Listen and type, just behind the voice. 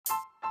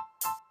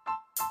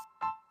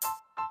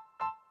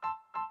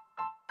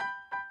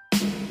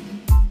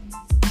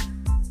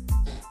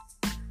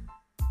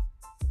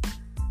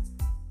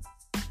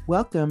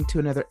Welcome to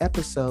another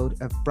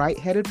episode of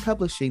Bright-Headed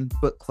Publishing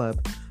Book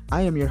Club.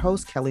 I am your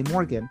host, Kelly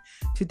Morgan.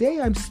 Today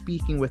I'm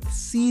speaking with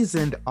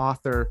seasoned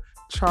author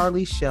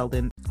Charlie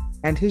Sheldon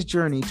and his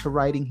journey to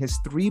writing his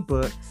 3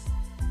 books,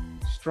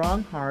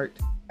 Strong Heart,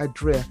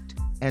 Adrift,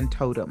 and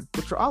Totem,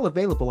 which are all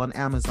available on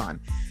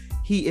Amazon.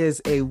 He is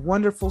a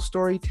wonderful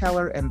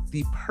storyteller and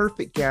the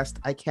perfect guest.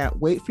 I can't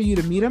wait for you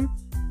to meet him,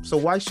 so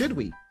why should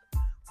we?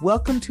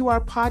 Welcome to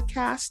our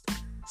podcast,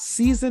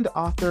 seasoned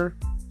author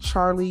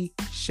Charlie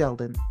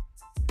Sheldon.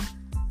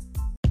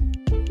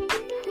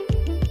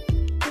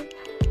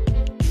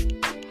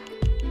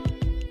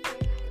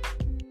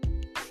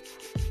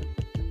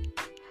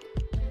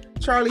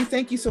 Charlie,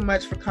 thank you so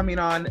much for coming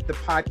on the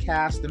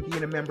podcast and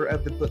being a member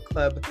of the book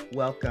club.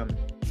 Welcome.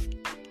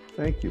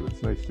 Thank you.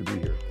 It's nice to be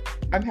here.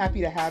 I'm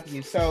happy to have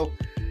you. So,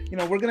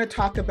 we're going to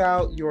talk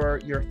about your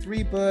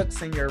 3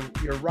 books and your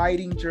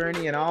writing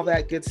journey and all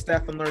that good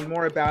stuff and learn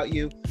more about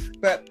you.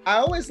 But I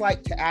always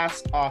like to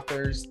ask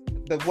authors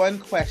the one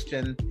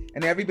question,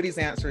 and everybody's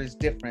answer is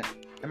different.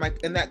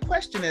 And that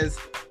question is,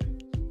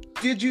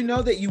 did you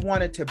know that you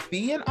wanted to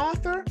be an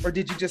author, or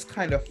did you just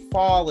kind of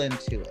fall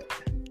into it?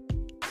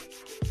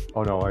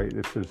 Oh no,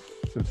 this is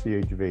since the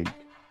age of 8.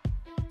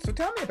 So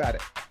tell me about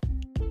it.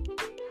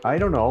 I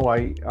don't know.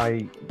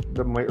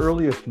 My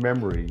earliest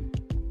memory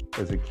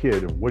as a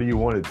kid of what do you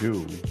want to do,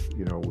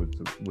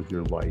 with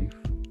your life.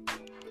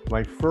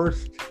 My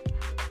first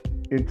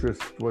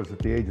interest was at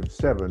the age of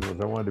 7 was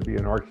I wanted to be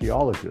an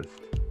archaeologist.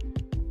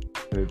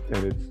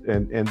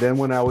 And then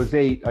when I was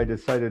 8, I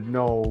decided,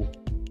 no,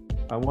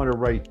 I want to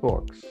write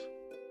books.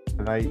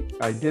 And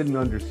I didn't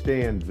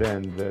understand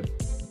then that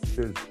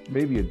there's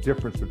maybe a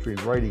difference between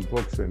writing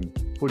books and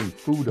putting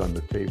food on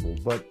the table.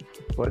 But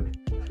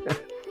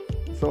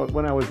so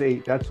when I was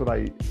 8, that's what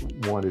I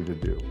wanted to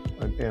do.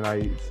 And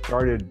I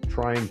started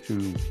trying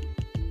to,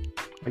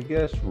 I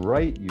guess,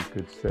 write, you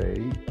could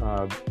say,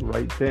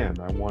 right then.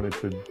 I wanted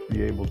to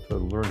be able to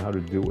learn how to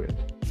do it,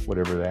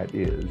 whatever that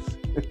is.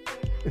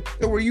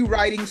 So were you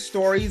writing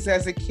stories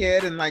as a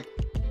kid and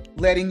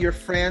letting your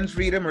friends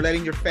read them or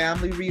letting your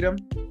family read them?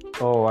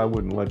 Oh, I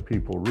wouldn't let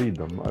people read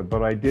them,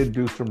 but I did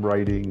do some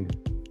writing,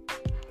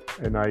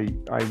 and I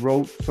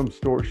wrote some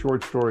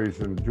short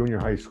stories in junior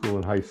high school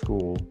and high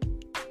school.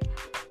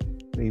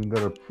 I even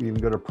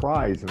got a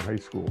prize in high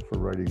school for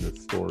writing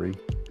this story,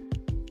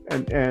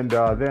 and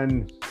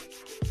then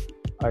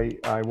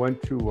I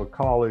went to a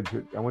college.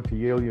 I went to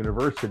Yale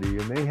University,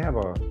 and they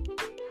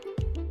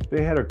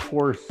had a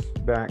course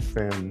back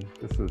then.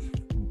 This was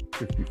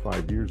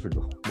 55 years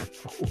ago now,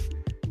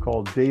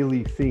 called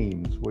Daily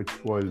Themes, which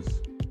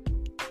was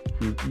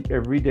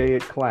every day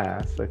at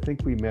class. I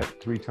think we met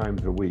 3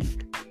 times a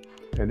week,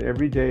 and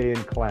every day in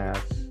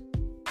class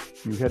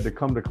you had to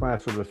come to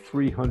class with a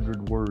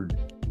 300-word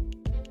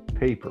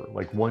paper,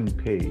 like 1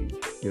 page,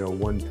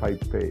 1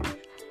 typed page.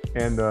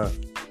 And the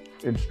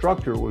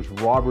instructor was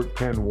Robert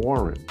Penn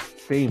Warren,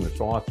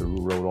 famous author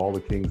who wrote All the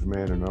King's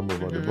Men and a number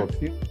of other books.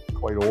 He was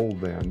quite old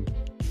then,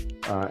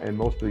 and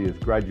most of his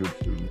graduate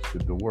students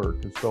did the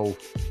work. And so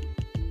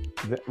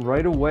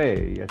right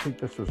away, I think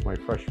this was my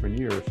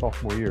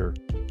sophomore year,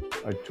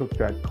 I took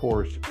that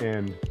course,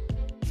 and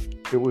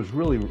it was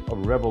really a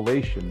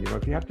revelation.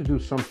 If you have to do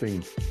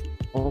something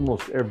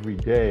almost every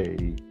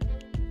day,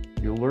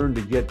 you learn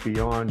to get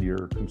beyond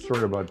your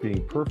concern about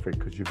being perfect,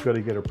 because you've got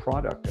to get a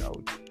product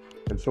out.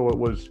 And so it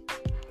was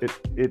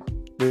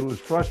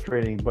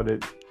frustrating, but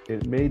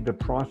it made the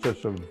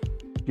process of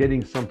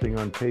getting something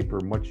on paper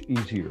much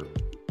easier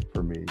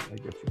for me, I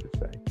guess you could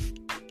say.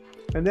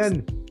 And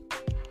then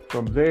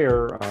from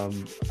there,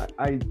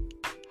 I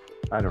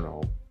don't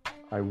know.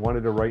 I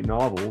wanted to write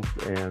novels,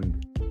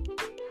 and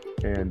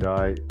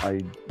I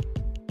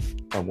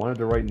wanted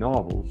to write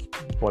novels,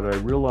 but I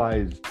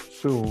realized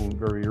soon,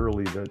 very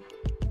early, that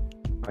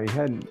I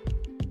hadn't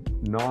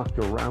knocked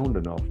around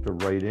enough to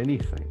write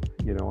anything.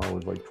 I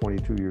was like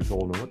 22 years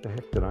old, and what the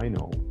heck did I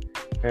know?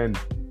 And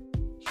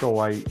so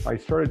I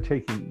started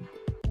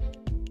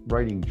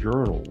writing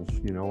journals.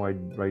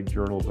 I'd write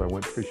journals. I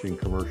went fishing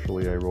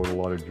commercially. I wrote a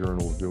lot of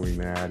journals doing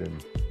that,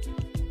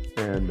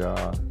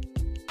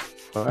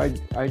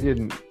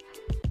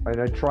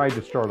 I tried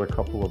to start a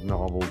couple of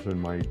novels in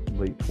my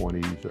late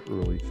 20s,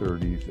 early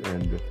 30s,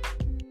 and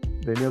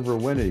they never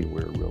went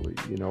anywhere, really.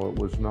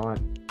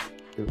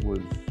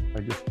 I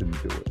just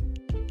didn't do it.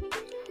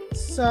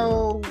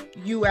 So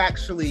you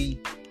actually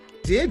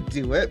did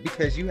do it,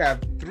 because you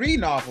have 3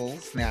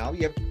 novels now.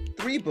 You have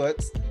 3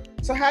 books.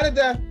 So how does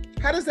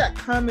that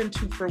come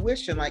into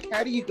fruition?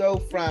 How do you go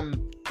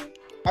from,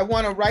 I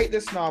want to write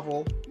this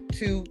novel,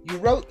 to you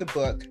wrote the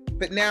book,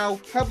 but now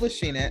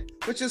publishing it,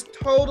 which is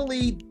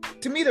totally,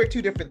 to me, they're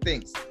 2 different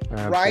things.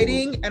 Absolutely.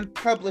 Writing and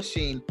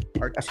publishing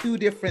are 2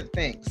 different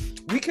things.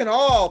 We can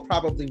all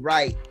probably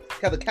write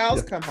till the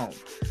cows come home,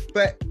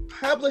 but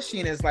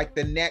publishing is like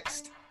the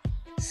next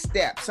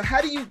step. So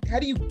how do you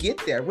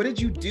get there? What did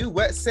you do?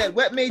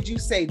 What made you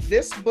say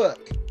this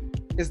book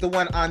is the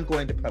one I'm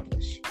going to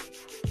publish?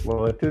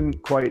 Well, it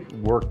didn't quite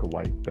work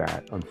like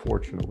that,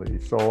 unfortunately.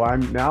 So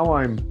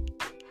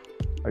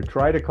I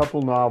tried a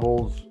couple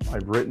novels.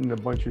 I've written a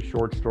bunch of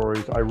short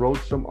stories. I wrote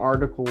some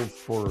articles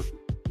for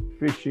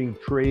fishing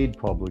trade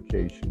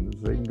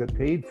publications. They can get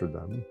paid for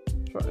them.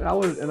 So I've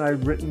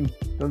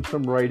done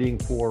some writing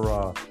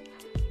for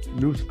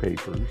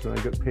newspapers, and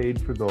I got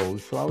paid for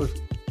those. So I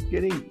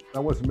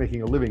wasn't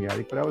making a living at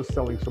it, but I was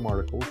selling some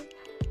articles,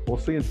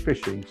 mostly in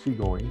fishing,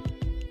 seagoing.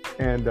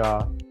 And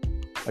I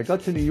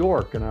got to New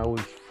York, and I was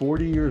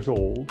 40 years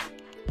old,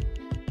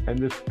 and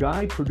this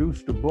guy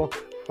produced a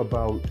book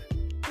about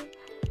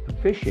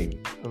fishing,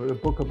 a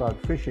book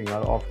about fishing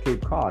off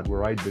Cape Cod,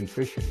 where I'd been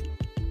fishing.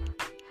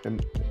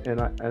 And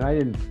I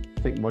didn't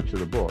think much of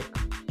the book.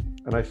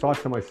 And I thought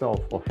to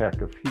myself, well,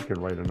 heck, if he can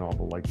write a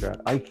novel like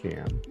that, I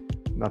can.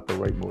 Not the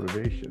right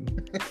motivation.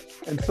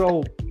 And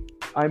so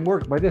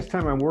by this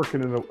time I'm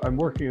working at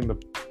the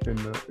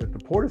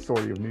Port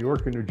Authority of New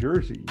York and New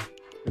Jersey,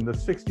 in the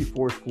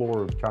 64th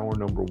floor of Tower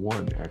Number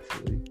 1,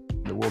 actually,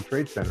 the World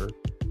Trade Center,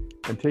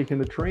 and taking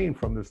the train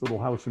from this little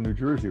house in New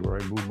Jersey where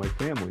I moved my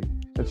family.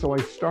 And so I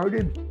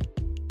started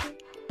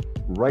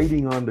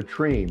writing on the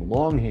train,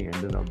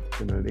 longhand, in an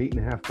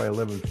 8.5 by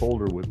 11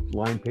 folder with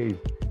line page.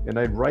 And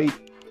I'd write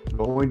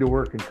going to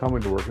work and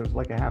coming to work. It was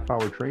like a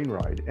half-hour train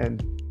ride.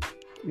 And,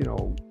 you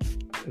know,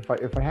 if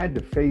I had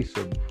to face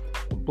a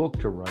book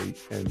to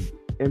write and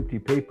empty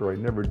paper, I'd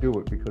never do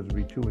it because it'd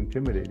be too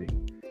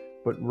intimidating.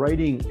 But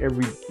writing for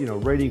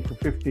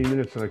 15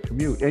 minutes on a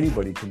commute,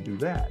 anybody can do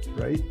that,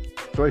 right?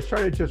 So I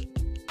started just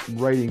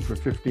writing for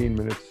 15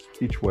 minutes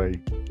each way,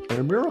 and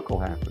a miracle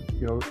happened.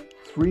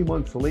 3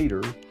 months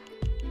later,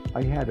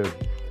 I had a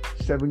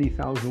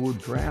 70,000 word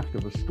draft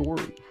of a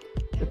story.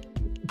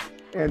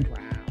 And Wow.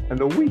 And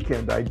the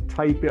weekend I'd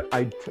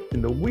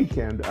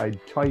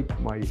type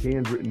my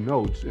handwritten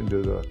notes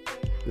into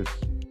this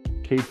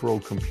K-Pro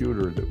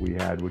computer that we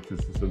had, which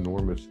is this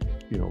enormous,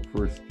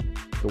 first.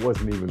 It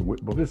wasn't even,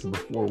 but this is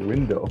before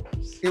Windows.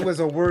 It was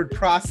a word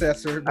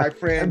processor, my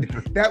friend.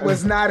 That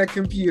was not a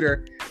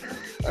computer.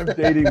 I'm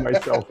dating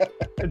myself.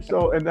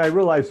 And I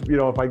realized,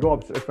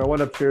 if I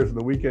went upstairs on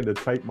the weekend to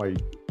type my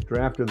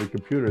draft in the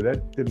computer,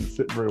 that didn't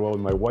sit very well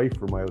with my wife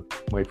or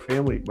my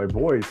family, my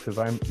boys, because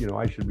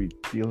I should be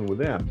dealing with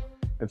them.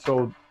 And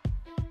so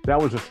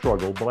that was a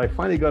struggle, but I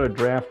finally got a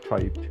draft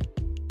typed,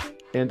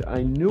 and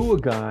I knew a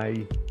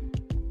guy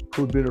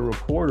who'd been a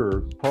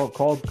reporter,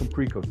 called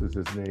Capricos is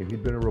his name.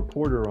 He'd been a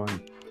reporter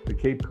on the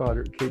Cape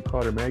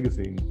Codder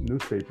magazine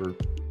newspaper,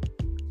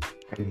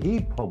 and he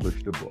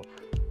published a book.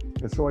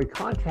 And so I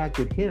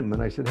contacted him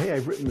and I said, hey,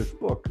 I've written this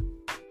book.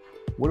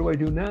 What do I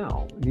do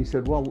now? And he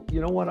said, well,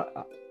 you know what?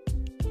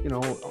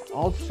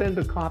 I'll send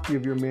a copy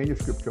of your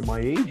manuscript to my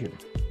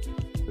agent.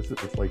 This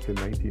was like in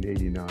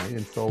 1989.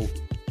 And so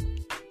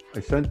I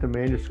sent the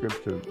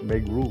manuscript to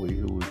Meg Ruley,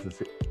 who was this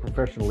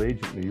professional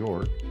agent in New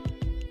York.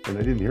 And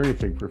I didn't hear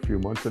anything for a few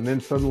months. And then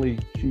suddenly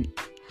she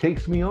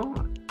takes me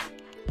on.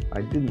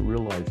 I didn't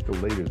realize till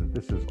later that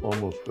this is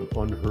almost an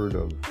unheard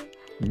of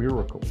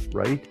miracle,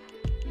 right?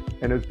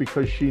 And it's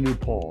because she knew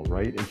Paul,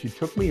 right? And she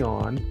took me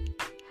on.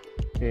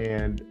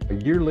 And a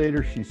year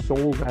later, she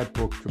sold that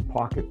book to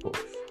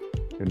Pocketbooks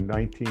in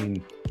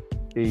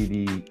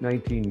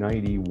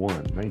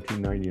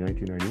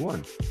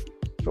 1991.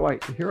 So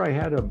here I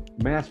had a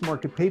mass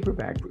market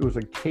paperback. It was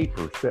a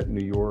caper set in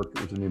New York.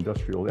 It was an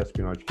industrial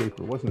espionage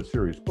caper. It wasn't a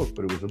serious book,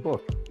 but it was a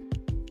book.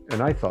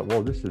 And I thought,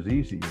 well, this is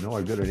easy.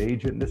 I've got an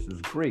agent, and this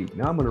is great.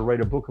 Now I'm going to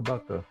write a book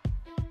about the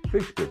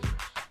fish business.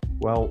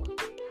 Well,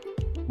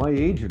 my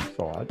agent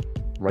thought,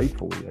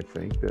 rightfully, I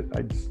think, that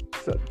I'd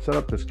set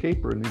up this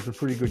caper, and these are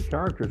pretty good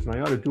characters, and I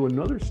ought to do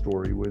another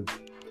story with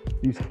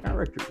these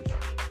characters.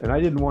 And I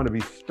didn't want to be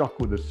stuck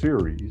with a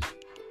series,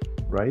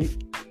 right?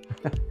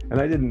 And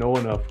I didn't know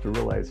enough to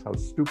realize how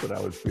stupid I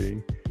was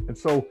being. And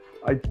so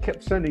I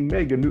kept sending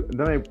Meg and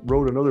then I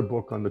wrote another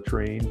book on the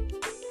train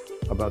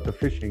about the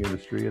fishing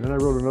industry. And then I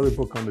wrote another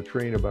book on the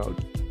train about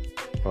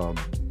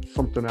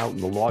something out in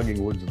the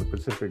logging woods of the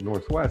Pacific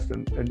Northwest.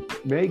 And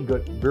Meg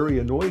got very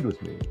annoyed with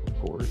me, of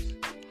course.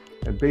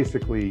 And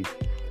basically,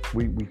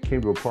 we came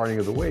to a parting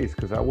of the ways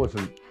because I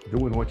wasn't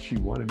doing what she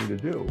wanted me to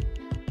do.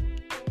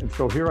 And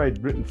so here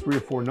I'd written 3 or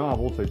 4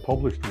 novels. I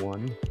published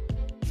one.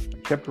 I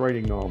kept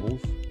writing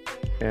novels.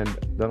 And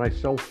then I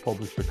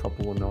self-published a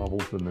couple of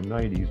novels in the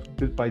 90s.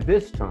 By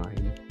this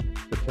time,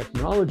 the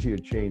technology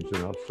had changed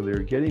enough, so they were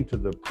getting to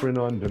the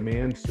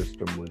print-on-demand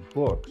system with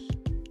books.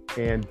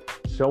 And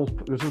this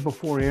was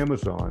before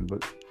Amazon,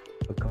 but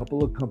a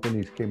couple of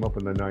companies came up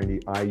in the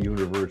 90s,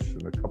 iUniverse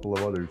and a couple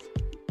of others,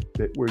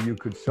 where you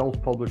could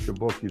self-publish a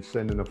book, you'd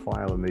send in a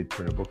file, and they'd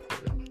print a book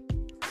for you.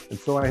 And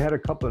so I had a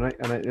couple,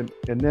 and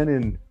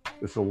then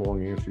this is a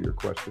long answer to your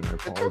question, I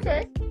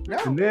apologize. It's okay. No.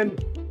 And then,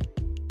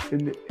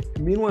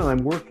 meanwhile,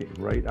 I'm working,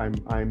 right?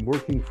 I'm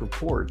working for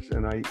ports,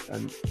 and I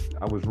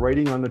was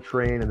writing on the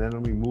train, and then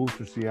when we moved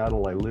to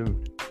Seattle, I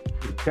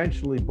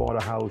intentionally bought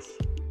a house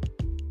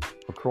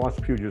across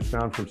Puget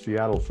Sound from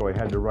Seattle, so I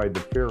had to ride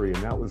the ferry,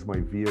 and that was my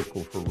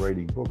vehicle for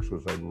writing books,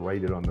 was I'd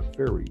write it on the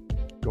ferry,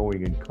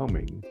 going and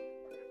coming.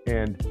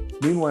 And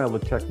meanwhile, the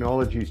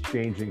technology is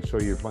changing, so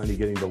you're finally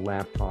getting the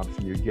laptops,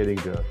 and you're getting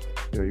to,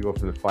 you go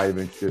from the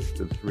 5-inch disc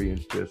to the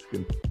 3-inch disc,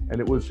 and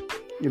it was,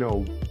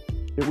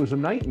 it was a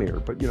nightmare.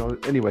 But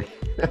anyway,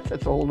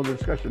 that's a whole other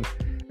discussion.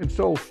 And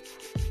so,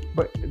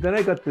 but then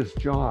I got this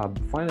job.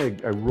 Finally,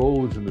 I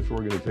rose in this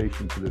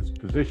organization to this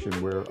position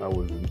where I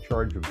was in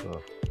charge of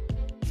the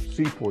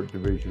Seaport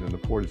Division in the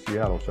Port of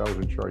Seattle. So I was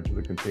in charge of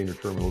the container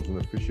terminals and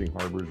the fishing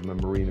harbors and the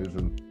marinas,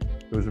 and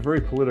it was a very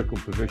political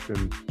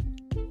position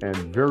and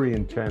very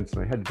intense,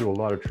 and I had to do a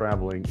lot of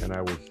traveling, and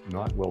I was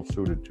not well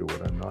suited to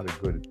it. I'm not a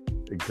good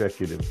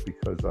executive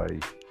because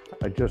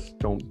I just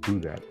don't do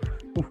that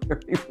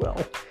very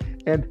well.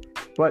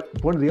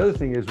 But one of the other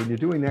things is when you're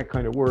doing that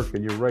kind of work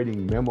and you're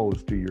writing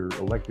memos to your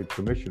elected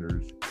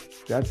commissioners,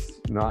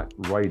 that's not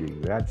writing,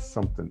 that's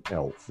something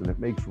else, and it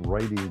makes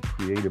writing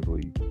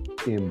creatively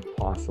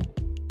impossible.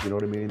 You know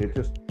what I mean?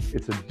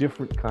 It's a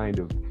different kind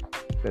of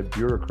that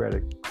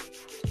bureaucratic.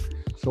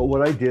 So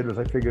what I did was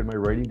I figured my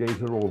writing days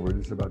are over.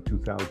 This is about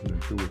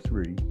 2002 or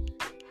 3.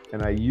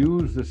 And I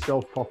used the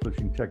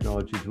self-publishing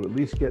technology to at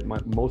least get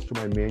most of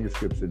my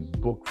manuscripts in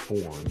book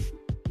form.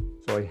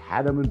 So I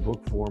had them in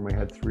book form. I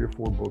had 3 or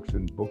 4 books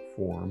in book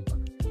form.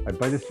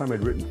 By this time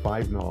I'd written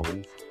 5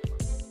 novels.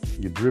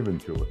 You're driven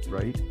to it,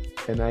 right?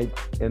 And I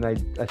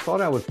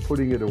thought I was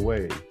putting it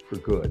away for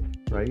good,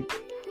 right?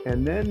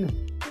 And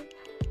then,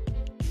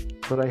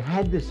 but I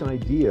had this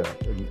idea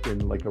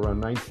in like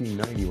around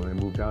 1990 when I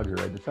moved out here.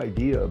 I had this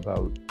idea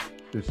about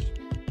this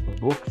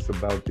books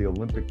about the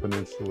Olympic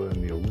Peninsula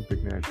and the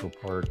Olympic National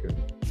Park, and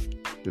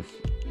this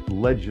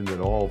legend that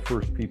all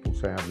First Peoples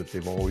have that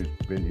they've always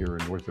been here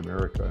in North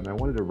America. And I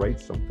wanted to write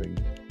something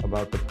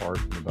about the park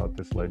and about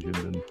this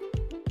legend.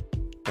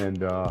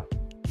 And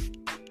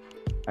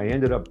I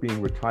ended up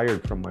being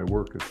retired from my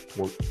work as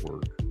port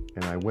work,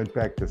 and I went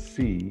back to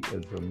sea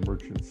as a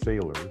merchant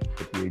sailor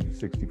at the age of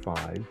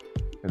 65.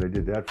 And I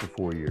did that for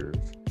 4 years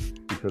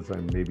because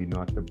I'm maybe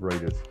not the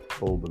brightest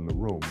bulb in the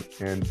room.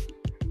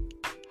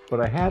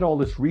 But I had all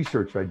this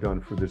research I'd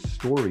done for this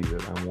story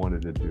that I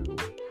wanted to do.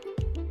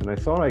 And I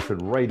thought I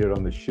could write it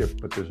on the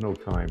ship, but there's no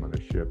time on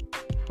a ship.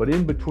 But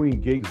in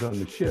between gigs on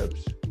the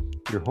ships,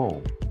 you're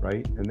home,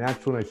 right? And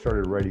that's when I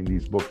started writing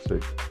these books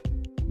that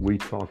we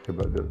talked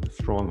about, the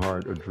Strong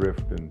Heart,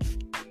 Adrift, and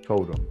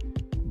Totem.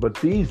 But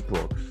these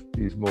books,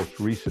 these most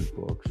recent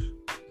books,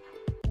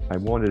 I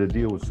wanted to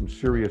deal with some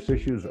serious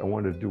issues. I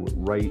wanted to do it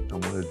right. I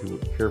wanted to do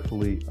it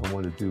carefully. I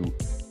wanted to do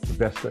the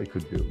best I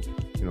could do,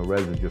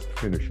 rather than just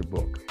finish a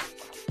book.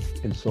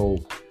 And so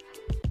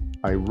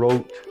I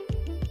wrote,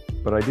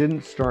 but I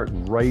didn't start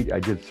I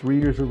did 3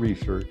 years of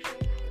research,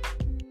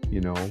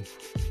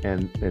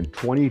 and in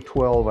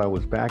 2012, I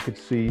was back at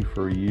sea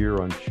for a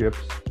year on ships.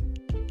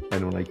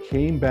 And when I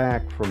came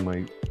back from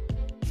my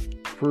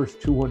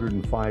first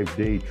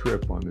 205-day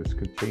trip on this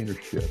container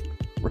ship,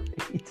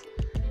 right?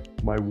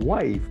 My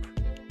wife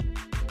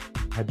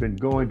had been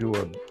going to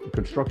a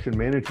construction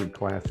management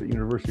class at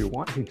University of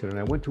Washington, and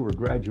I went to her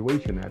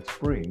graduation that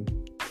spring.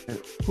 And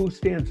who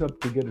stands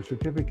up to get a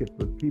certificate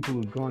but people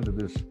who'd gone to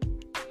this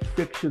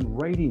fiction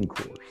writing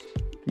course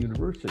at the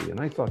university? And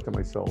I thought to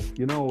myself,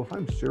 if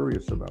I'm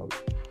serious about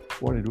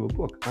wanting to do a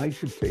book, I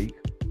should take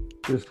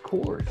this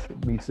course.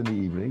 It meets in the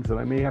evenings, and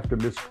I may have to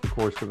miss the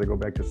course because I go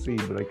back to sea,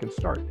 but I can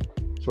start.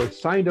 So I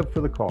signed up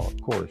for the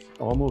course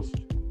almost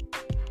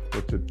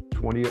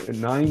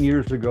 9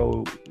 years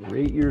ago, or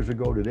 8 years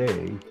ago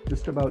today,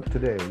 just about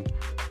today.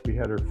 We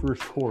had our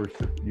first course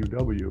at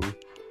UW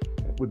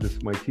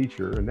with my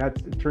teacher, and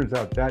it turns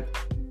out that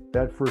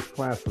first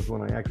class was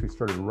when I actually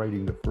started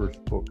writing the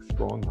first book,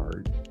 Strong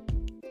Heart,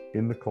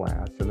 in the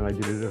class, and then I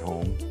did it at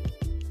home.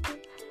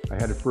 I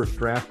had a first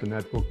draft in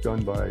that book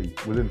done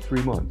within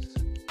 3 months,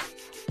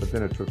 but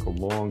then it took a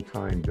long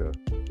time to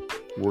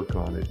work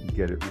on it and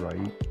get it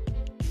right.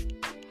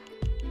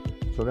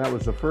 So that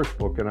was the first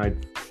book, and I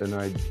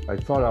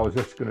thought I was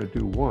just going to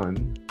do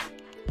one,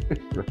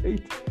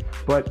 right?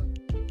 But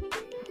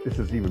this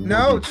is even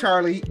no,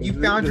 Charlie.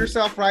 You found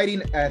yourself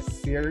writing a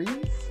series.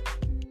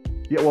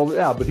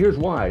 Yeah, but here's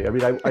why. I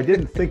mean, I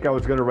didn't think I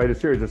was going to write a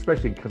series,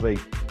 especially because I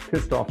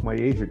pissed off my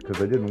agent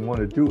because I didn't want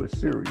to do a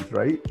series,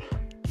 right?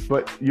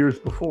 But years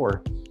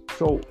before.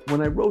 So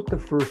when I wrote the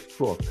first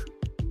book,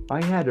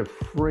 I had a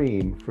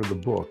frame for the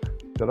book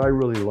that I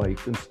really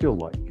liked and still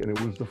like, and it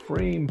was the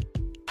frame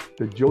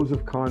that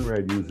Joseph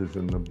Conrad uses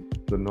in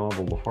the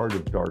novel The Heart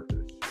of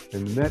Darkness.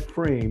 And in that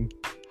frame,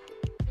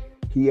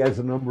 he has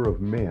a number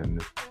of men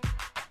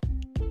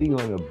sitting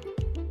on a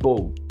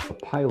boat, a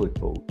pilot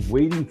boat,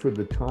 waiting for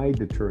the tide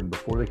to turn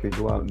before they can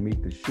go out and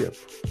meet the ship.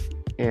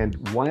 And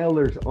while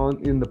they're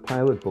in the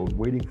pilot boat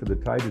waiting for the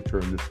tide to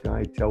turn, this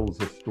guy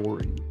tells a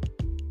story.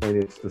 And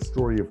it's the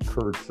story of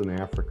Kurtz in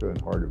Africa and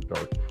Heart of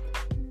Darkness.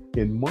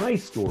 In my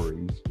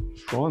stories,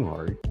 Strong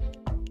Heart,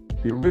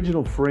 the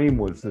original frame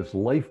was this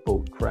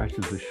lifeboat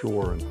crashes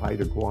ashore in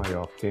Haida Gwaii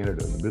off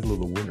Canada in the middle of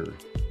the winter,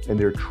 and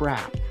they're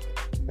trapped,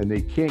 and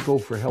they can't go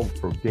for help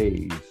for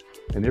days,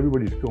 and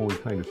everybody's going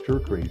kind of stir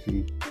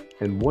crazy,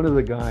 and one of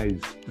the guys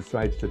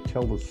decides to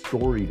tell the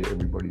story to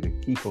everybody to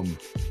keep them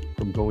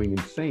from going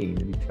insane.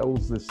 And he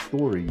tells this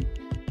story,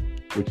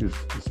 which is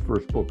his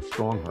first book,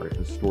 Strongheart,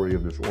 the story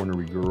of this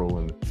ornery girl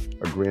and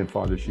a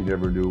grandfather she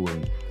never knew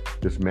and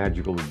this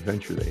magical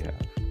adventure they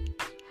have.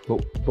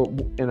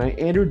 And I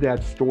entered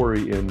that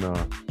story in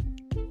the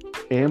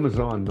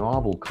Amazon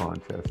novel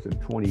contest in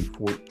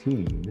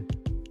 2014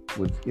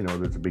 with,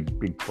 there's a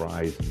big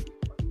prize.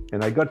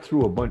 And I got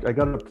through a bunch, I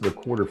got up to the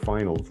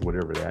quarterfinals,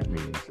 whatever that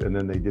means. And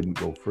then they didn't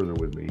go further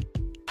with me.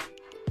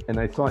 And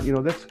I thought,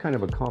 that's kind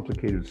of a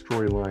complicated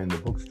storyline. The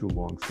book's too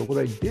long. So what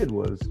I did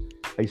was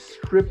I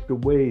stripped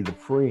away the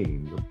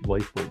frame, the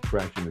lifeboat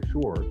crashing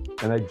ashore,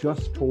 and I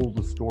just told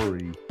the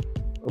story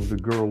of the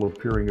girl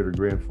appearing at her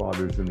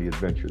grandfather's and the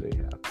adventure they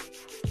have.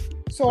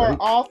 So right? Are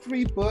all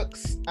three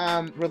books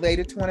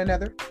related to one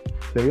another?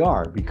 They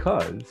are,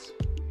 because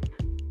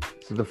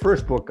the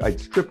first book, I'd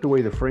stripped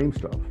away the frame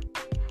stuff.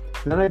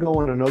 Then I go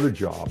on another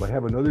job. I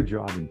have another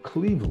job in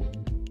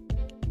Cleveland,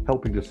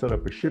 helping to set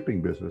up a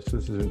shipping business.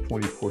 This is in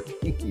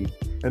 2014.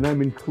 And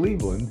I'm in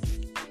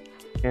Cleveland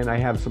and I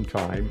have some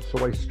time.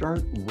 So I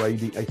start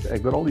writing. I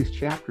got all these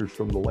chapters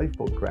from the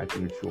lifeboat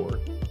crashing ashore.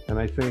 And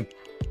I think,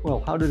 well,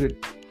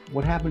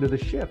 what happened to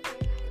the ship?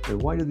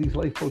 And why did these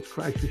lifeboats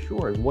crash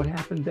ashore? And what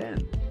happened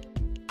then?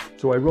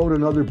 So I wrote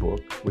another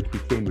book, which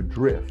became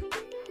Adrift,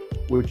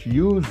 which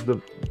used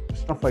the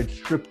stuff I'd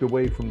stripped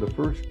away from the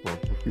first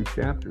book, a few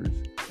chapters,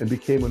 and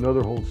became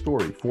another whole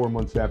story 4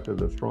 months after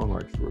the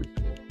Strongheart story.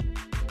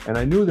 And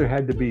I knew there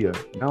had to be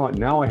now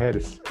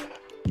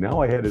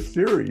I had a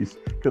series,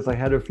 because I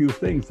had a few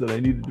things that I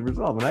needed to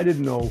resolve. And I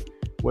didn't know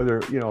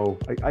whether,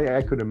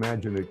 I could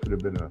imagine it could have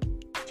been a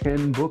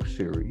 10-book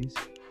series.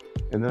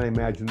 And then I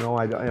imagined, no,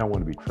 I don't want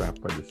to be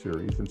trapped by the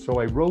series. And so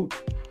I wrote,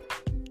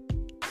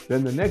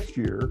 then the next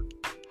year,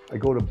 I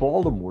go to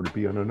Baltimore to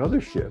be on another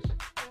ship.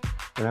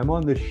 And I'm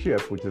on this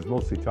ship, which is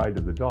mostly tied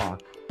to the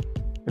dock.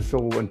 And so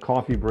when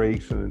coffee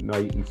breaks and at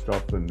night and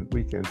stuff and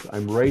weekends,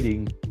 I'm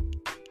writing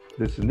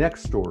this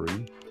next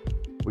story,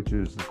 which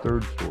is the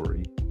third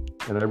story.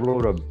 And I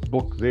wrote a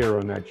book there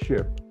on that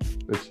ship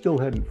that still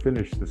hadn't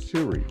finished the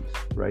series,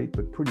 right?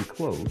 But pretty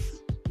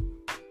close.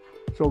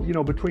 So,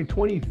 between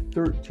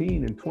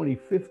 2013 and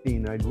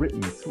 2015, I'd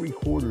written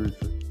 3/4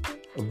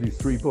 of these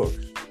 3 books,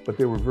 but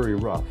they were very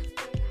rough.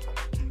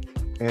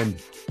 And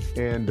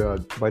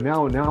by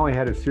now I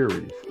had a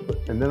series.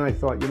 And then I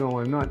thought,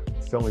 I'm not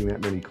selling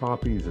that many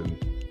copies, and,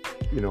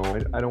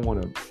 I don't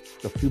want to,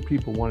 a few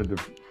people wanted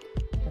to,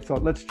 I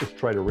thought, let's just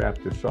try to wrap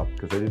this up,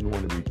 because I didn't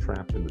want to be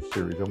trapped in the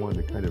series. I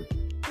wanted to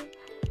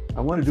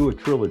I want to do a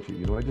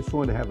trilogy, I just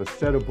wanted to have a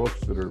set of books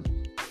that are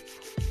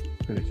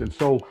finished. And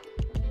so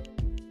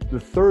the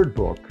third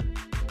book,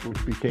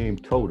 which became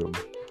Totem,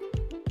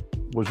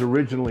 was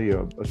originally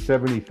a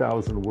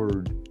 70,000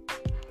 word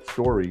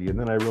story. And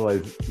then I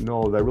realized,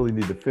 no, I really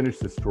need to finish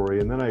this story.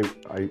 And then I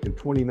in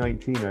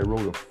 2019, I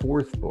wrote a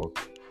 4th book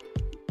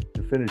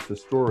to finish the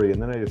story.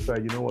 And then I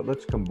decided,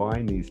 let's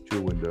combine these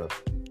two into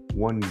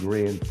one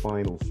grand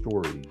final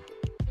story,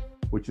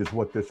 which is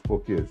what this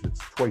book is. It's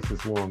twice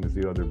as long as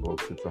the other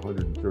books. It's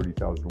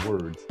 130,000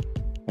 words,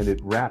 and it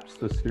wraps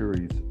the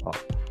series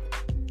up.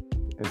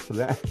 And so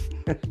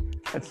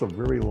that's a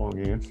very long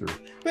answer.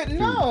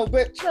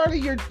 But Charlie,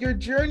 your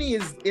journey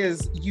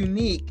is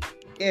unique,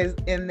 is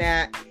in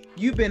that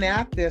you've been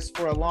at this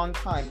for a long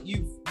time.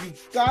 You've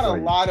got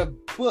a lot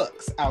of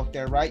books out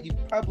there, right?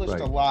 You've published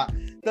a lot.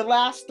 The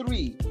last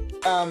 3,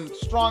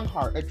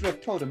 Strongheart,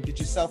 Adrift, Totem, did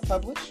you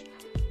self-publish?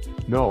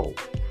 No.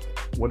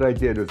 What I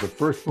did is the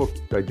first book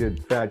I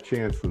did, Fat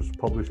Chance, was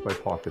published by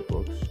Pocket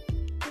Books.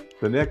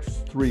 The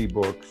next 3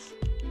 books,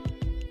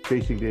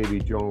 Chasing Davy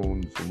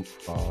Jones,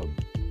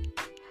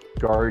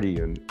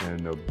 Guardian,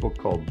 and a book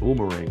called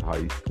Boomerang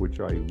Heist, which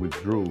I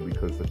withdrew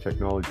because the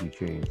technology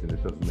changed and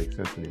it doesn't make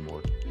sense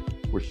anymore,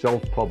 were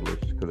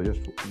self-published, because I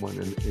just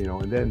wanted,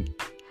 and then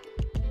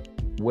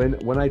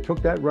when I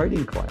took that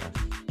writing class,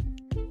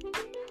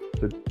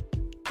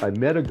 I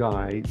met a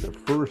guy the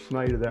first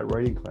night of that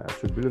writing class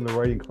who'd been in the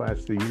writing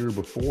class the year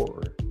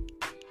before.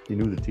 He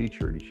knew the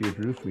teacher and she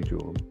introduced me to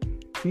him.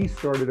 He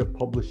started a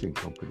publishing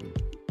company.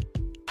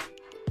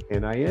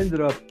 And I ended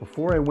up,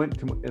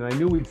 and I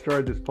knew he'd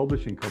started this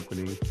publishing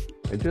company,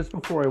 and just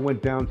before I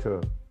went down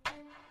to,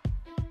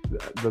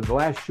 the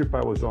last ship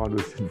I was on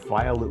was in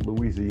Violet,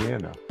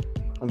 Louisiana,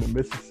 on the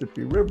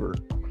Mississippi River.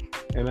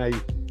 And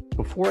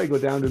before I go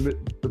down to,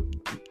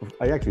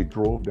 I actually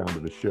drove down to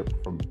the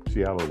ship from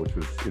Seattle, which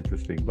was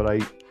interesting, but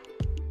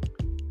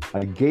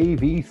I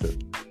gave Ethan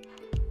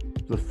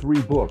the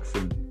 3 books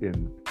in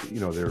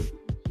they're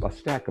a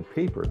stack of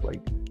papers,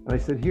 and I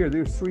said,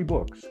 there's 3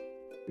 books.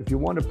 If you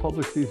want to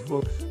publish these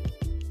books,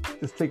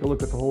 just take a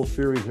look at the whole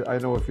series. I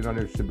know if you're not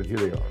interested, but here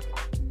they are.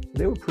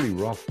 They were pretty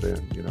rough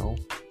then,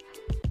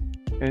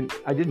 And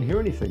I didn't hear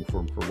anything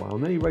from him for a while.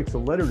 And then he writes a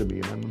letter to me,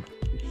 and I'm on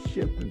a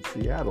ship in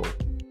Seattle.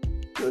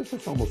 This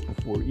is almost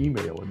before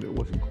email, and it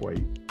wasn't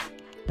quite.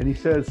 And he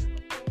says,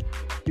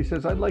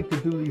 I'd like to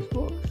do these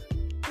books.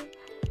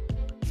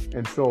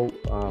 And so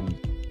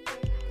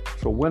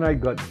when I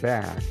got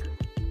back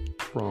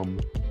from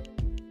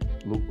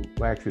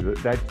actually,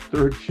 that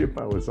third ship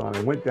I was on,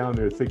 I went down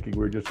there thinking we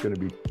were just going to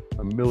be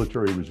a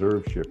military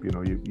reserve ship. You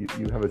know,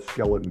 you have a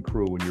skeleton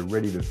crew and you're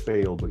ready to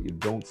sail, but you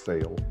don't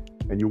sail.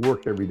 And you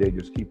work every day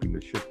just keeping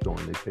the ship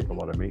going. They take a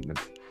lot of maintenance.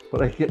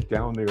 But I get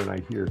down there and I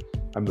hear,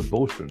 I'm the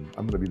bosun.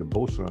 I'm going to be the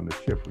bosun on the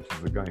ship, which is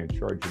the guy in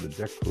charge of the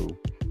deck crew.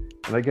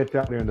 And I get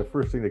down there and the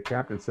first thing the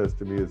captain says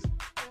to me is,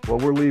 well,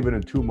 we're leaving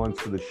in 2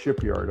 months for the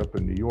shipyard up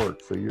in New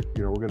York. So,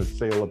 we're going to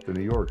sail up to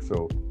New York.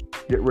 So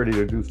get ready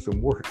to do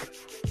some work.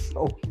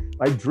 So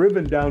I'd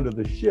driven down to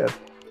the ship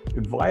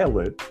in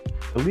Violet.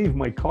 I leave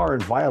my car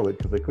in Violet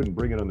because I couldn't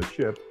bring it on the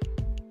ship.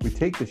 We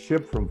take the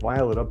ship from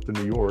Violet up to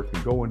New York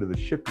and go into the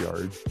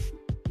shipyard.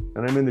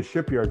 And I'm in the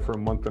shipyard for a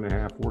month and a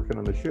half working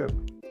on the ship.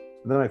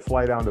 And then I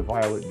fly down to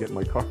Violet and get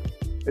my car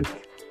and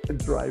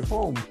drive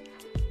home.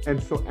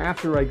 And so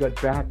after I got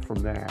back from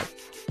that,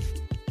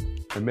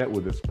 I met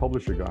with this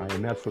publisher guy,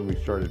 and that's when we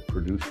started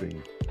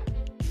producing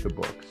the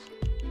books.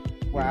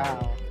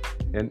 Wow.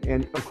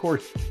 And of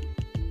course,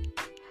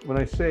 when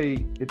I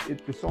say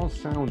this all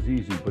sounds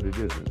easy, but it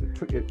isn't.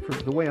 For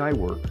the way I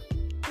work,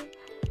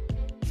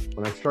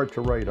 when I start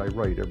to write, I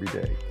write every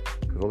day,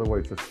 because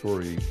otherwise the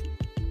story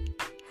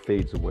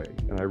fades away.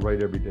 And I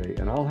write every day,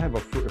 and I'll have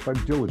if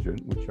I'm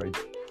diligent, which I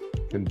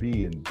can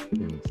be in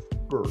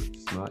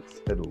spurts, not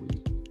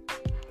steadily.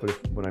 But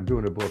when I'm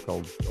doing a book,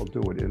 I'll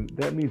do it, and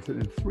that means that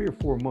in 3 or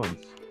 4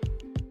 months,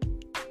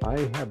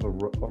 I have a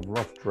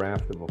rough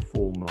draft of a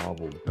full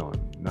novel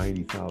done,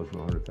 90,000,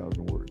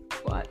 100,000 words.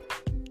 But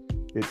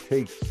it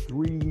takes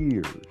 3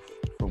 years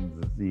from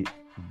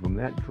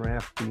that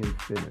draft being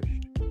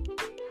finished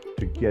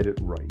to get it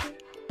right,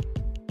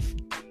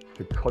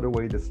 to cut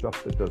away the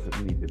stuff that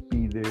doesn't need to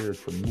be there,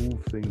 to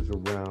move things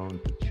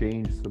around, to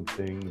change some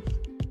things,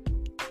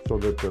 so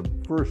that the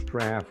first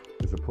draft,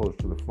 as opposed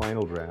to the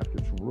final draft,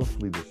 it's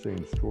roughly the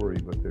same story,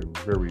 but they're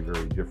very,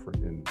 very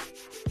different in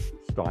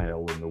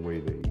style and the way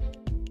they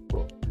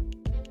look.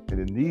 And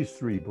in these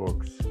 3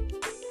 books,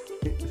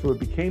 so it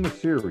became a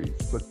series,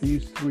 but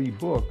these 3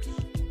 books,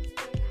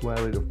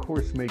 while it of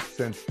course makes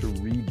sense to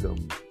read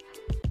them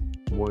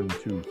 1,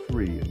 2,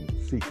 3 in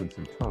sequence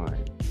and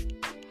time,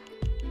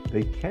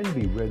 they can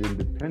be read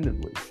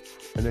independently,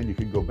 and then you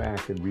can go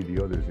back and read the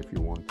others if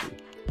you want to.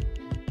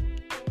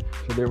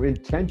 So they're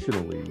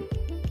intentionally,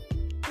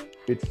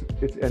 the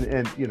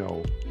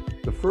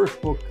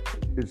first book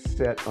is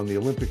set on the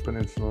Olympic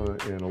Peninsula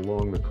and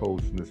along the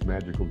coast in this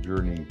magical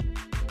journey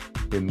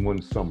in one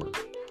summer.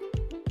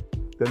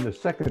 Then the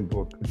second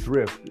book,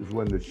 Adrift, is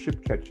when the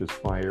ship catches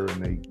fire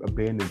and they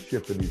abandon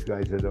ship and these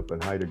guys head up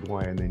and Haida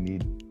Gwaii and they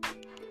need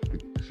to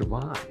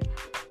survive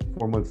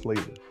 4 months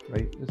later,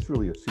 right? It's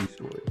really a sea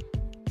story.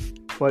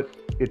 But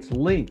it's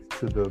linked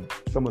to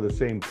some of the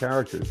same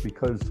characters,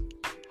 because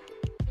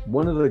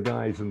one of the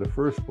guys in the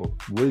first book,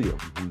 William,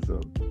 who's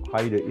a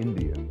Haida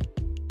Indian,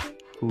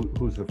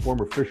 who's a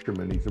former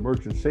fisherman, he's a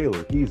merchant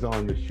sailor, he's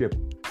on the ship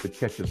that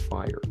catches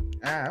fire.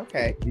 Ah,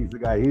 okay. He's the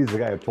guy who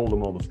told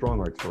him all the strong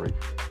art story.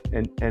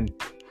 And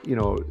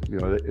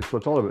it's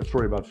all about a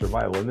story about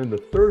survival. And then the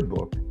third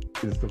book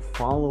is the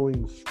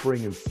following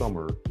spring and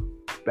summer,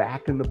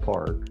 back in the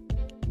park,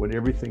 when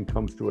everything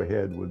comes to a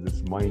head with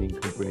this mining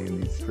company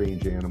and these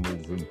strange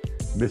animals and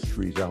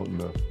mysteries out in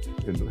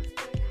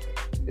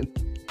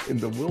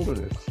the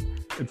wilderness.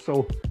 And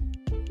so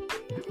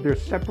they're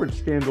separate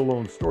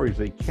standalone stories.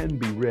 They can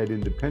be read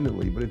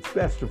independently, but it's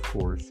best, of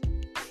course,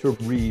 to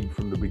read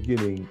from the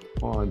beginning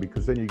on,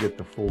 because then you get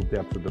the full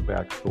depth of the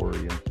backstory.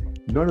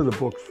 And none of the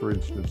books, for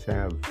instance,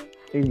 have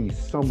any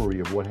summary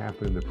of what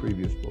happened in the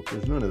previous book.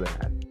 There's none of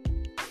that.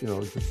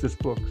 It's just this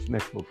book,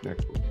 next book,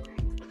 next book.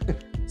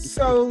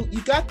 So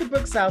you got the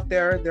books out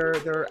there.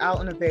 They're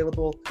out and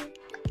available.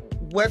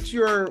 What's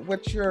your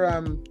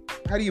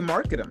how do you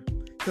market them?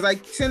 Because I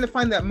tend to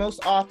find that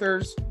most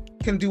authors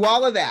can do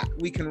all of that.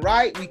 We can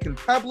write, we can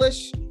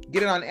publish,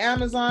 get it on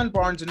Amazon,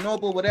 Barnes and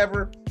Noble,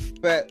 whatever.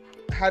 But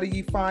how do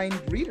you find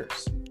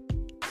readers?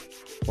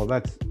 Well,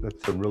 that's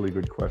a really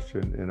good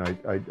question, and I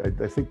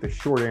think the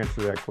short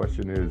answer to that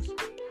question is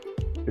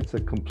it's a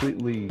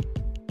completely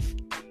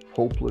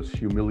hopeless,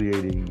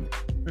 humiliating,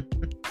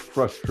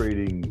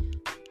 frustrating,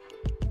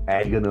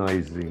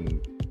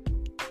 agonizing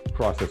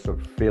process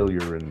of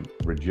failure and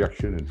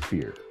rejection and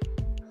fear.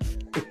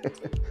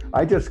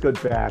 I just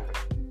got back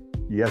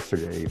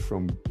yesterday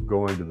from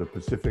going to the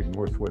Pacific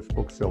Northwest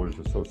Booksellers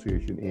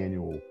Association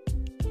annual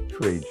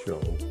trade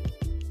show,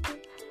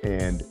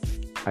 and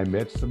I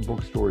met some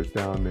bookstores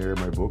down there.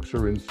 My books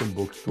are in some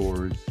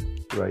bookstores,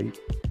 right?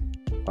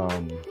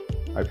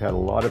 I've had a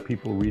lot of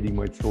people reading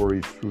my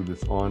stories through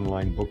this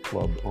online book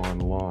club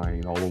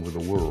online all over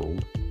the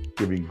world,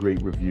 giving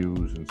great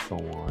reviews and so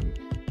on.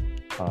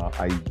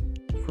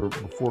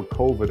 Before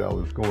COVID, I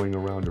was going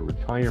around to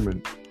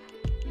retirement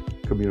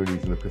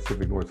communities in the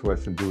Pacific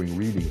Northwest and doing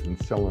readings and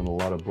selling a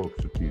lot of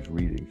books at these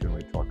readings.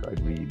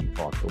 I'd read and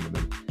talk to them, and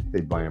then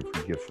they'd buy them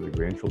for gifts for their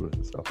grandchildren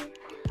and stuff.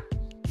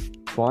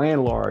 By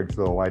and large,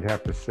 though, I'd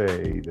have to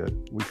say that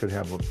we could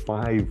have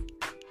five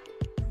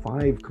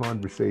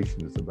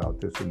conversations about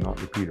this and not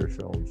repeat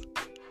ourselves.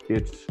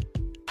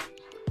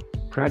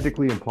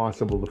 practically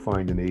impossible to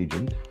find an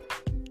agent.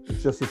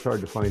 It's just as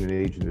hard to find an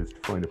agent as to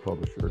find a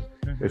publisher.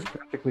 It's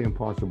practically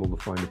impossible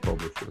to find a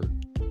publisher.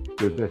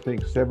 There's, I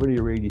think, 70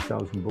 or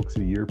 80,000 books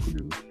a year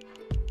produced.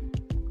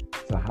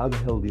 So how the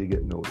hell do you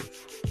get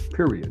noticed?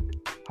 Period.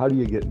 How do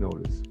you get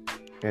noticed?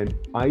 And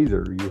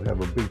either you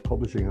have a big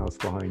publishing house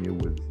behind you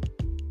with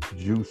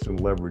juice and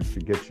leverage to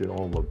get you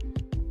all the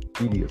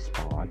media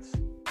spots,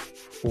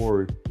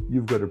 or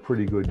you've got a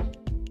pretty good,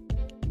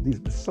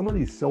 some of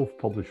these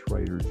self-published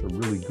writers are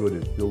really good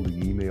at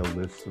building email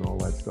lists and all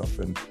that stuff.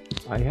 And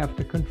I have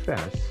to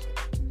confess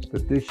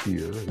that this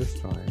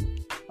time,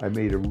 I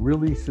made a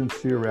really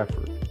sincere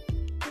effort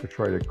to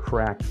try to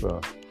crack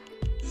the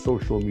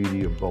social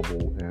media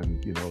bubble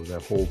and, you know,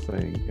 that whole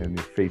thing, and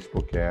the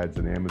Facebook ads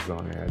and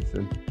Amazon ads.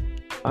 And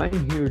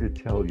I'm here to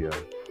tell you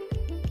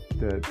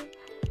that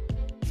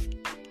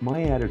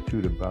my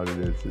attitude about it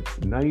is it's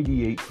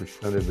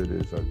 98% of it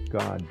is a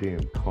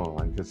goddamn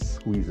con, just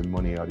squeezing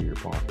money out of your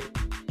pocket.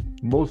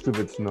 Most of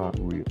it's not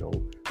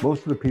real.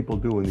 Most of the people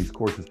doing these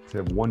courses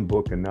have one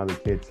book and now they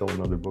can't sell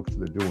another book, so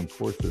they're doing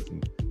courses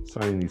and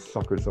signing these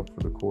suckers up for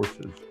the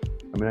courses.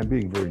 I mean, I'm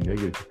being very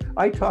negative.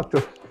 I talked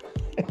to,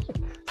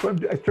 so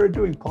I started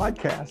doing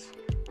podcasts,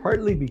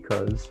 partly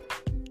because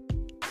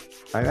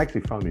I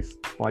actually found these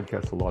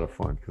podcasts a lot of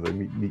fun because I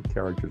meet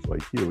characters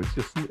like you. It's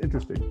just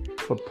interesting.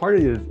 But part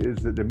of it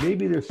is that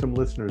maybe there's some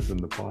listeners in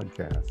the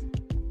podcast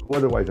who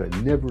otherwise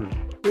I'd never,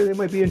 they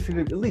might be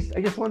interested. At least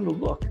I just wanted to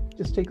look,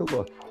 just take a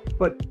look.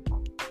 But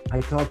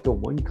I talked to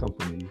one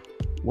company,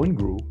 one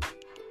group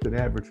that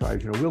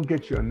advertised, you know, we'll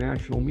get you on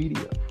national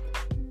media.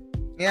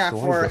 Yeah, so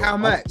for how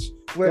much?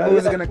 What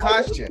was it going to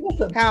cost you?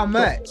 How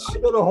much? I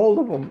got a hold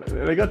of them,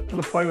 and I got to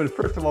the point where,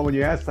 first of all, when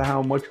you ask the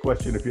how much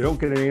question, if you don't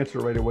get an answer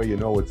right away, you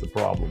know it's a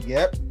problem.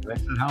 Yep. And I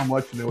said how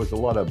much, and there was a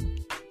lot of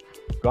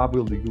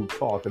gobbledygook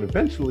talk, and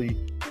eventually,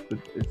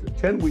 it's a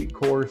 10-week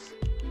course,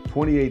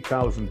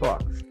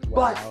 $28,000.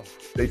 Wow. But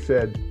they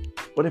said,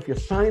 but if you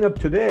sign up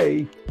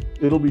today,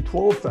 it'll be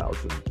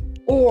 $12,000,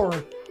 or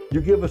you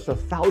give us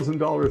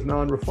 $1,000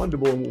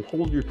 non-refundable, and we'll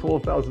hold your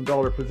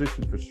 $12,000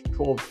 position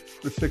for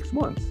 6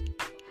 months.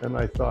 And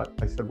I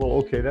said, well,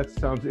 okay, that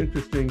sounds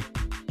interesting.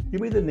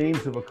 Give me the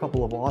names of a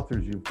couple of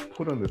authors you've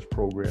put on this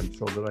program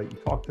so that I can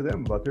talk to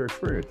them about their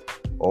experience.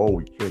 Oh,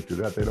 we can't do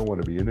that. They don't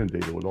want to be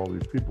inundated with all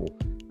these people.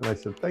 And I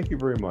said, thank you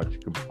very much.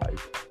 Goodbye.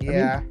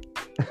 Yeah.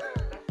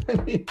 I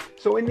mean,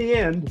 so in the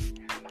end,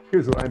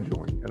 here's what I'm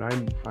doing. And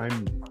I'm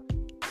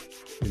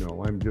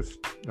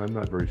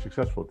not very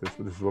successful at this,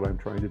 but this is what I'm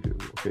trying to do.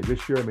 Okay,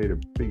 this year I made a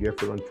big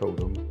effort on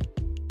Totem.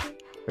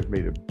 I've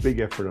made a big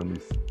effort on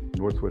these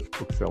Northwest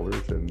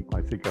booksellers, and I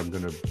think I'm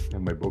going to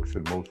have my books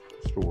in most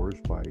stores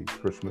by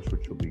Christmas,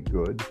 which will be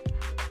good.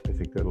 I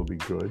think that'll be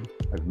good.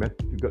 I've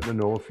gotten to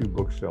know a few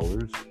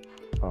booksellers.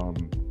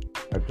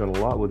 I've done a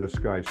lot with this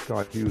guy,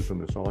 Scott Hughes, on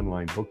this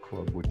online book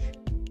club, which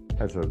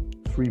has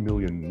 3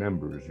 million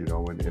members, you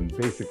know, and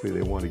basically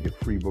they want to get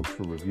free books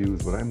for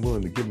reviews, but I'm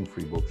willing to give them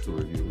free books for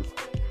reviews.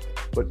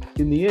 But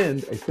in the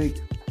end, I think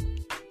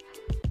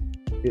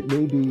it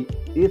may be,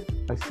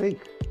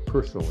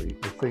 personally,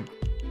 I think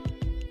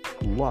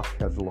luck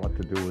has a lot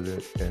to do with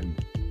it,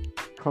 and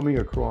coming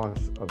across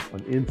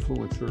an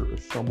influencer or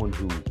someone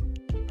who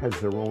has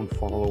their own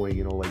following,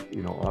 you know, like,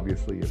 you know,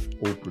 obviously if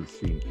Oprah's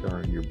seen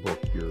Karen, your book,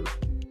 you're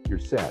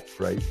set,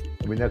 right?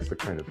 I mean, that's the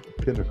kind of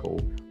pinnacle,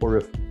 or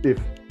if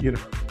you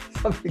know,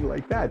 something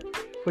like that.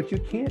 But you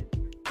can't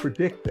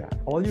predict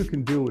that. All you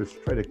can do is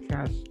try to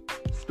cast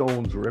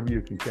stones wherever you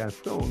can cast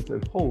stones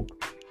and hope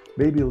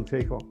maybe it'll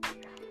take off.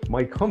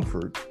 My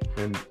comfort,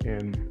 and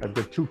I've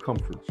got 2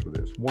 comforts for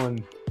this.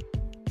 One,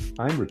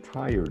 I'm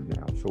retired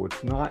now, so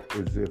it's not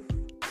as if,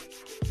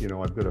 you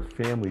know, I've got a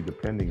family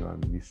depending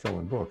on me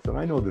selling books. And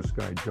I know this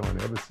guy,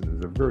 John Evison,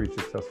 is a very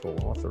successful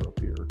author up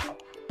here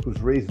who's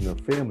raising a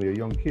family of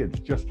young kids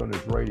just on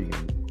his writing.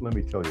 And let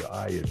me tell you,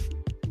 I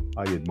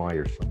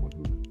admire someone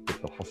who's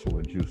got the hustle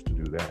and juice to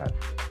do that.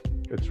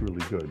 It's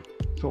really good.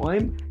 So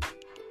I'm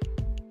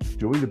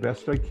doing the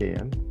best I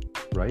can,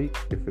 right?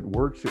 If it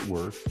works, it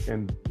works.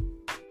 And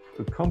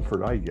the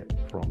comfort I get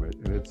from it,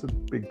 and it's a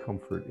big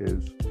comfort,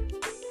 is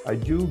I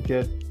do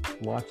get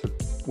lots of,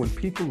 when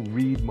people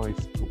read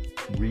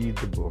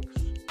the books,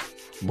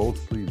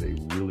 mostly they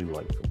really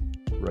like them,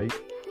 right?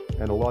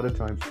 And a lot of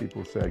times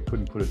people say, I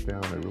couldn't put it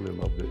down, I really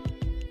loved it.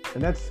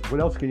 And that's, what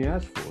else can you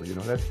ask for? You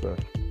know, that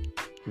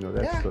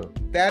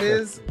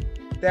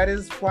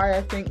is why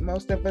I think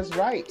most of us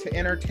write, to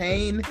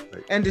entertain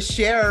and to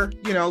share,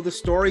 you know, the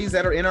stories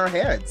that are in our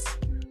heads,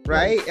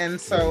 right?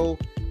 And so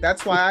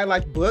that's why I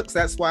like books.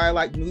 That's why I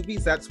like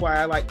movies. That's why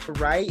I like to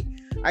write.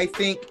 I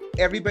think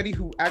everybody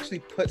who actually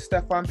puts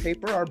stuff on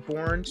paper are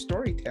born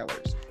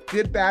storytellers,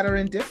 good, bad, or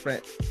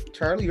indifferent.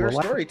 Charlie, you're a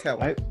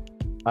storyteller.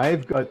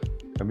 I've got,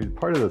 I mean,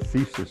 part of the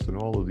thesis in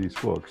all of these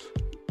books,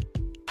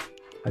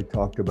 I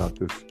talked about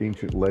this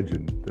ancient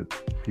legend that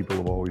people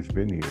have always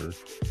been here,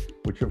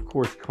 which of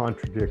course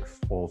contradicts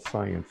all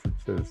science. It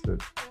says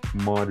that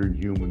modern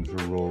humans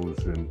arose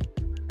in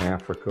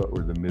Africa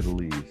or the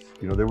Middle East.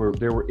 You know, there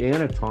were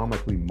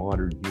anatomically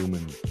modern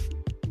humans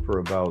for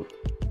about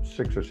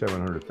 600,000 or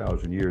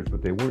 700,000 years,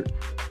 but they weren't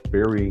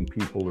burying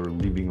people or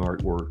leaving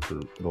artwork,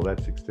 or though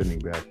that's extending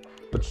back.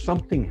 But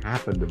something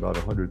happened about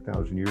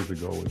 100,000 years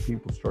ago when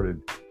people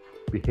started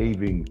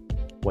behaving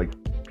like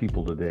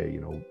people today,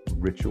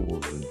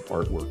 rituals and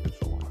artwork and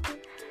so on.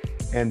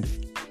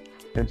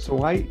 And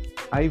so I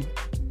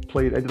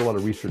did a lot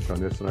of research on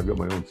this, and I've got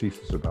my own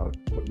thesis about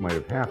what might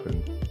have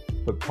happened.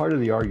 But part of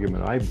the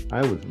argument I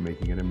was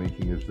making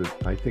is that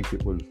I think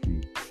it was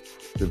the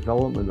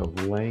development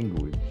of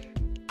language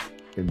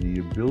and the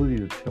ability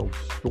to tell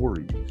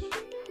stories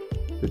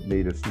that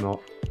made us not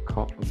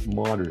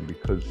modern,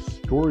 because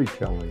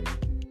storytelling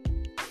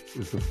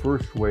is the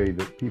first way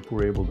that people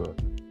were able to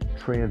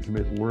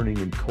transmit learning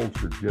and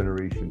culture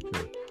generation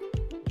to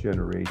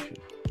generation,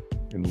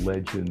 and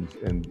legends.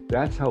 And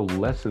that's how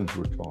lessons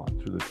were taught,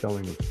 through the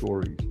telling of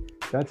stories.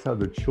 That's how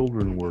the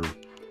children were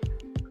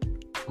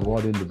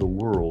brought into the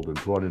world and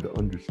brought into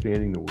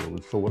understanding the world.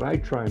 And so what I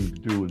try to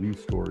do with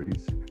these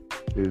stories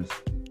is,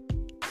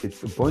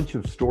 it's a bunch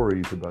of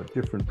stories about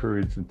different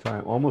periods in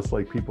time, almost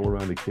like people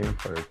around a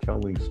campfire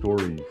telling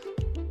stories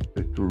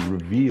to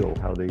reveal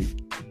how they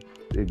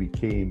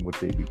became what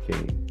they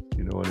became.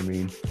 You know what I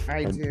mean?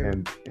 I do.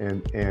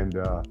 And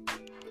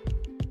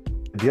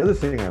the other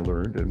thing I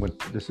learned, and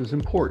this is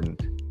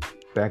important,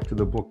 back to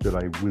the book that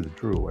I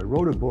withdrew. I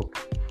wrote a book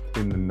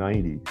in the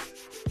 90s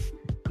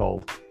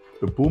called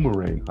The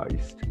Boomerang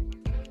Heist,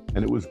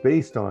 and it was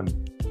based on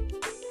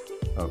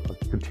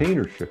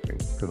container shipping,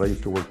 because I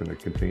used to work in the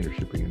container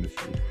shipping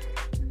industry.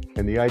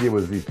 And the idea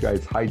was these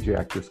guys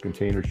hijacked this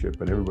container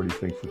ship, and everybody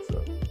thinks it's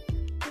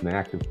an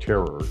act of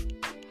terror,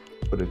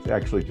 but it's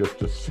actually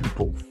just a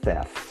simple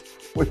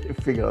theft, where they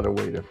figure out a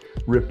way to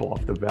rip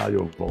off the value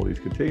of all these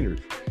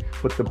containers.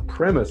 But the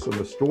premise of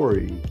the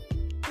story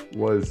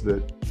was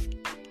that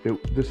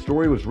the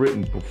story was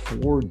written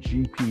before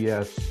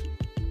GPS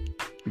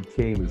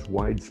became as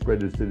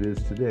widespread as it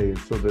is today. And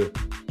so the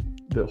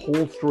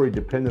whole story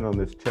depended on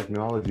this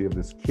technology of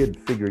this kid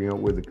figuring out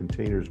where the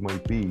containers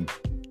might be.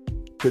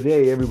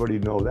 Today, everybody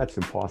knows that's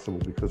impossible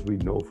because we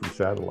know from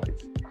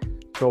satellites.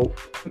 So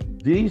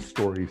these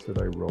stories that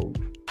I wrote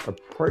are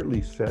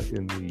partly set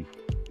in the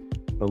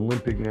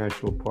Olympic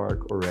National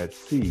Park or at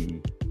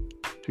sea,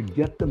 to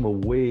get them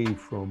away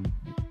from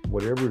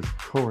whatever's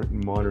current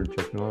and modern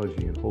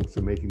technology, in hopes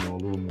of making them a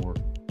little more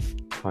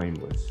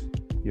timeless.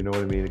 You know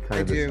what I mean?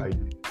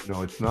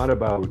 It's not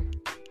about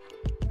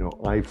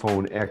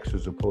iPhone X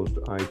as opposed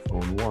to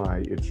iPhone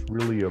Y. It's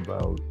really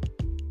about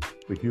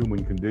the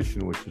human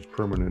condition, which is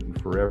permanent and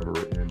forever.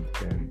 And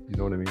you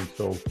know what I mean?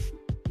 So,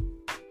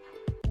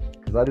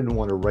 because I didn't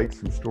want to write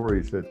some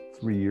stories that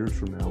 3 years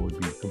from now would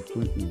be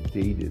completely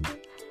dated,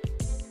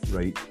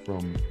 right,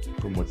 from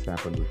what's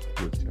happened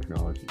with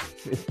technology.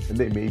 And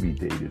they may be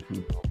dated, who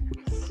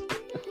knows?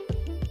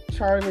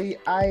 Charlie,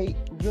 I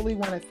really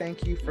want to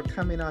thank you for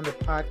coming on the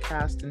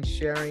podcast and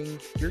sharing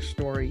your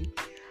story.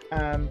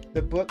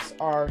 The books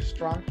are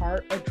Strong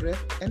Heart,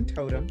 Adrift, and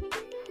Totem.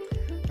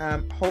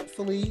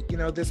 Hopefully,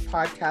 this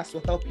podcast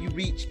will help you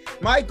reach.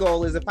 My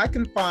goal is, if I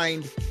can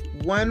find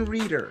one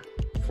reader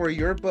for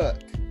your book,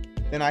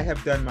 then I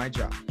have done my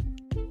job.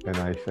 And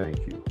I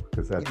thank you,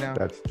 because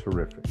that's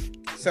terrific.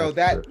 So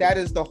that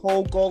is the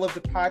whole goal of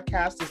the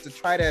podcast, is to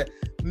try to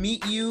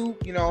meet you,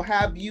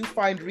 have you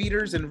find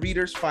readers and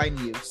readers find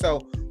you.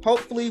 So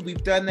hopefully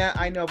we've done that.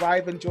 I know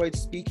I've enjoyed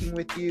speaking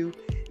with you.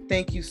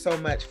 Thank you so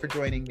much for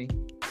joining me.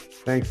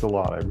 Thanks a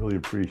lot. I really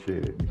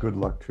appreciate it. Good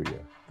luck to you.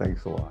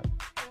 Thanks a lot.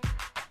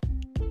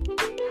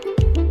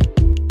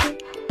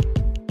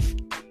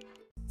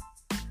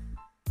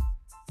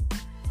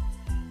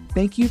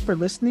 Thank you for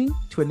listening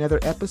to another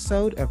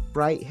episode of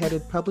Bright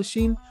Headed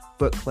Publishing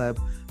Book Club.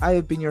 I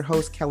have been your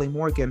host, Kelly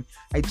Morgan.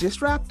 I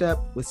just wrapped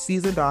up with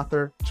seasoned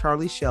author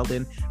Charlie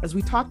Sheldon as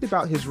we talked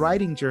about his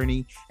writing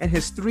journey and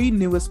his 3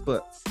 newest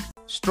books,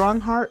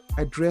 Strong Heart,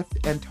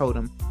 Adrift, and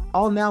Totem,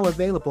 all now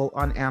available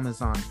on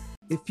Amazon.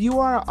 If you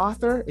are an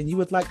author and you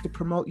would like to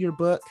promote your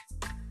book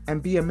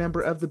and be a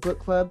member of the book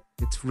club,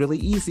 it's really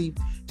easy.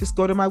 Just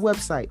go to my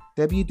website,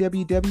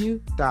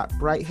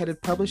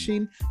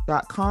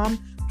 www.brightheadedpublishing.com.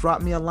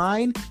 Drop me a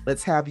line.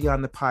 Let's have you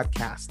on the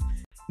podcast.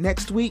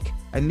 Next week,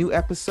 a new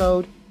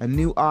episode, a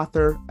new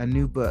author, a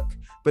new book.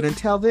 But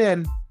until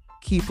then,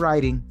 keep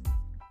writing.